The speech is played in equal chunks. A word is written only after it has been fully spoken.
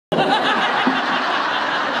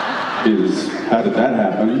is, how did that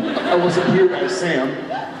happen? I wasn't here as Sam.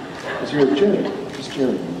 I was here with Jared. Just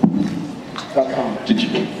Jared.com. Did you?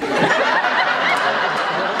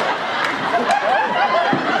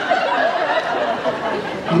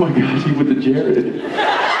 Oh my gosh, he with the Jared.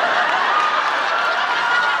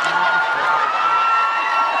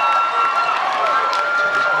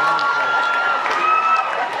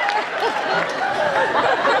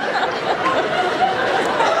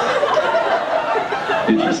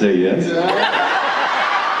 Did you say yes?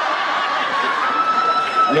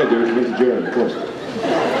 Yeah, dude, went to Jared, of course.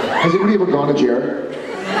 Has anybody ever gone to Jared?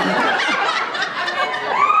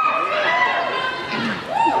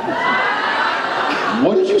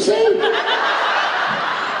 What did you say? We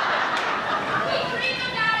dream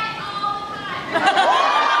about it all the time.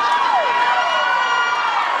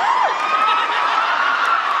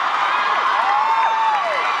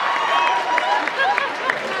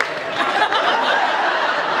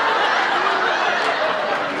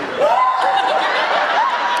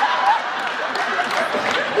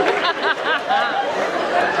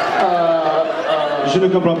 Je ne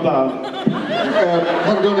comprends pas.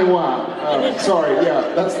 Pardonnez-moi. Sorry, yeah,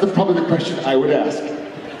 that's probably the question I would ask.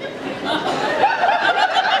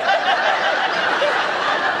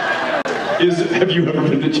 Have you ever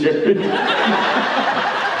been to Jared?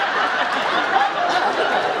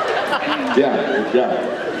 Yeah.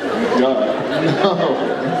 No.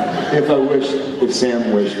 If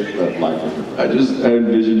Sam wished that life would. I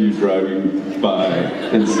envision you driving by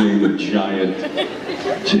and seeing the giant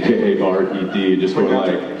Jared, just going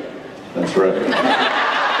like, that's right.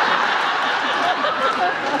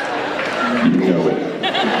 You know it.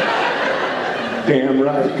 Damn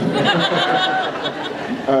right.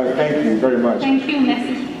 Thank you very much. Thank you,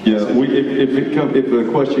 Messi. Yeah, if the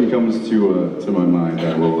question comes to my mind,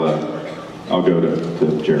 I'll go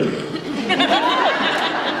to Jared.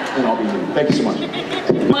 And I'll be here. Thank you so much.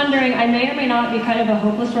 I'm wondering, I may or may not be kind of a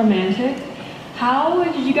hopeless romantic. How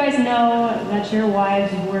did you guys know that your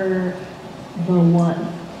wives were the one?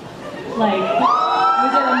 Like,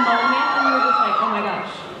 was there a moment and you were just like, oh my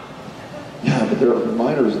gosh? Yeah, but there are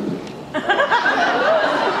reminders.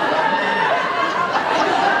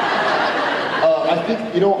 I think,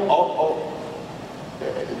 you know,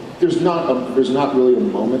 there's not really a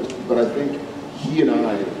moment, but I think he and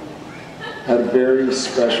I had a very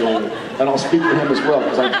special, and I'll speak for him as well,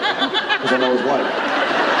 because I know his wife.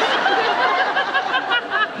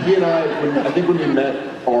 He and I think when we met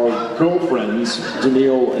our girlfriends,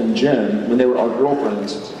 Daniil and Jen, when they were our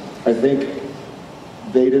girlfriends, I think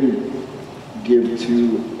they didn't give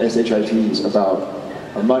two SHITs about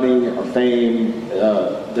our money, our fame.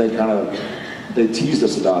 They teased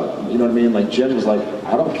us about it. You know what I mean? Like Jen was like,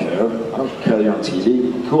 I don't care that you're on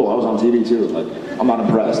TV. Cool, I was on TV too. Like, I'm not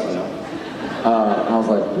impressed, you know? And I was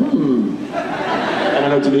like, And I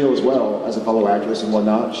know Daniil as well, as a fellow actress and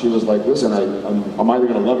whatnot. She was like, listen, I'm either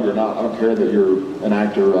gonna love you or not. I don't care that you're an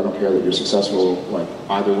actor. I don't care that you're successful. Like,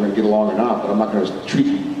 either we're gonna get along or not, but I'm not gonna treat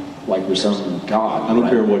you like you're some god. I don't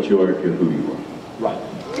care what you are, I care who you are. Right.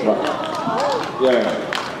 Yeah.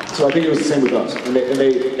 So I think it was the same with us. And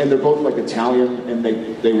they're both like Italian, and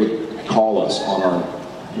they would call us on our,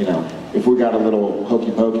 you know, if we got a little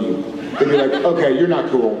hokey pokey, they'd be like, okay, you're not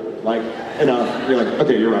cool. Like, enough. You're like,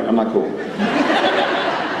 okay, you're right, I'm not cool.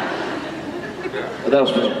 But that was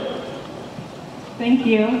special. Thank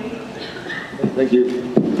you. Thank you.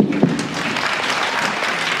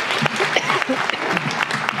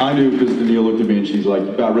 I knew because Daniil looked at me and she's like,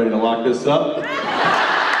 about ready to lock this up?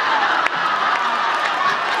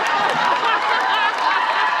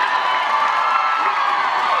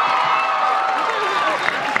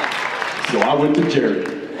 So I went to Jared.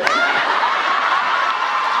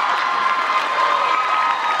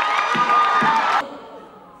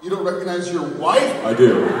 You don't recognize your wife? I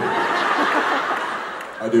do.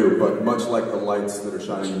 I do, but much like the lights that are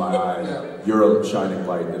shining in my eye, you're a shining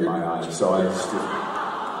light in my eye. So I just,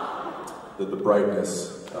 the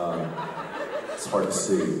brightness, it's hard to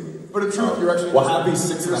see. But in truth, you're actually... Well, happy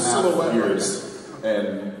 6.5 years.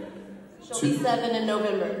 And She'll be 7 in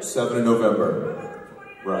November. 7 in November.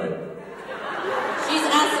 Right. She's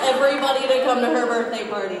asked everybody to come to her birthday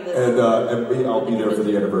party this year. And I'll be there for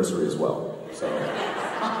the anniversary as well. So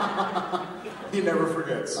He never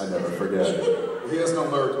forgets. I never forget. He has an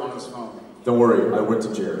alert on his phone. Don't worry, I went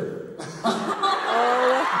to Jared.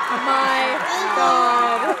 Oh my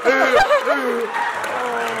God.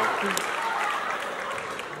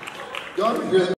 Y'all ever hear that?